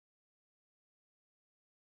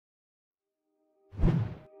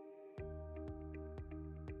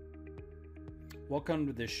Welcome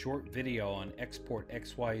to this short video on Export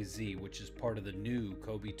XYZ, which is part of the new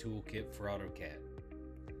Kobi Toolkit for AutoCAD.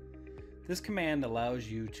 This command allows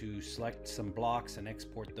you to select some blocks and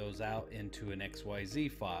export those out into an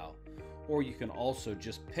XYZ file, or you can also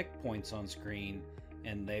just pick points on screen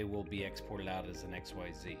and they will be exported out as an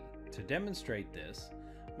XYZ. To demonstrate this,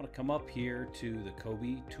 I'm going to come up here to the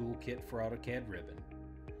Kobi Toolkit for AutoCAD ribbon.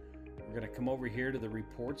 We're going to come over here to the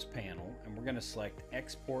Reports panel and we're going to select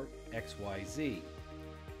Export XYZ.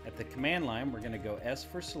 At the command line, we're going to go S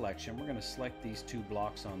for selection. We're going to select these two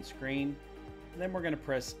blocks on screen, and then we're going to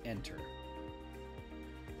press Enter.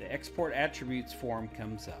 The Export Attributes form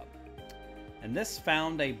comes up. And this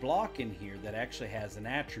found a block in here that actually has an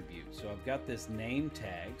attribute. So I've got this name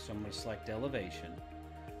tag, so I'm going to select Elevation.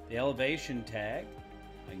 The Elevation tag,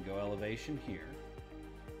 I can go Elevation here.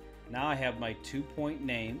 Now I have my 2-point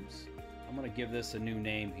names. I'm going to give this a new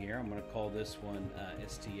name here. I'm going to call this one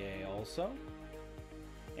STA also.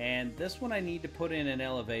 And this one I need to put in an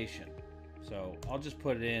elevation. So I'll just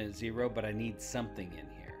put it in at 0, but I need something in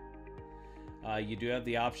here. You do have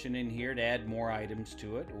the option in here to add more items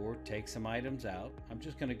to it or take some items out. I'm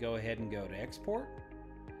just going to go ahead and go to Export.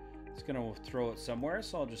 It's going to throw it somewhere,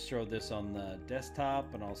 so I'll just throw this on the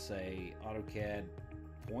desktop and I'll say AutoCAD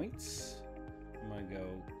Points. I'm going to go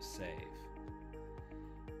Save.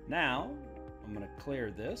 Now I'm going to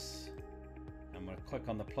clear this. I'm going to click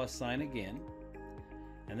on the plus sign again,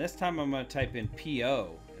 and this time I'm going to type in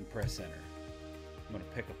PO and press Enter. I'm going to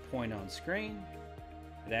pick a point on screen.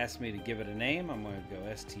 It asks me to give it a name. I'm going to go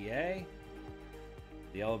STA.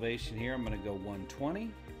 The elevation here, I'm going to go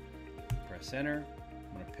 120. Press Enter.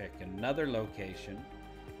 I'm going to pick another location.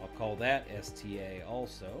 I'll call that STA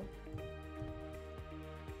also.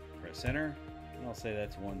 Press Enter, and I'll say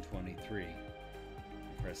that's 123.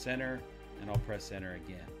 Press Enter, and I'll press Enter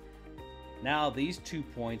again. Now these 2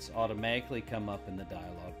 points automatically come up in the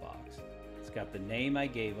dialog box. It's got the name I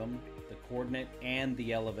gave them, the coordinate, and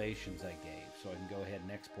the elevations I gave. So I can go ahead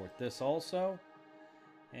and export this also.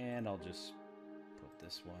 And I'll just put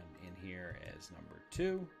this one in here as number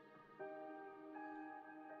 2.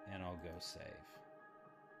 And I'll go Save.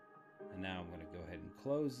 And now I'm going to go ahead and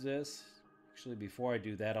close this. Actually, before I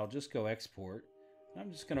do that, I'll just go Export.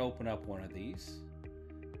 I'm just going to open up one of these.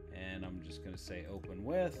 And I'm just going to say Open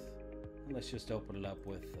With. And let's just open it up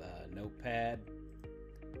with Notepad,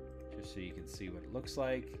 just so you can see what it looks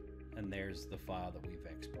like. And there's the file that we've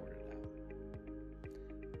exported out.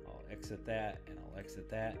 I'll exit that, and I'll exit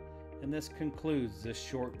that. And this concludes this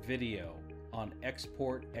short video on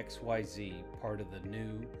Export XYZ, part of the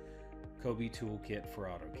new Kobi Toolkit for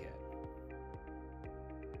AutoCAD.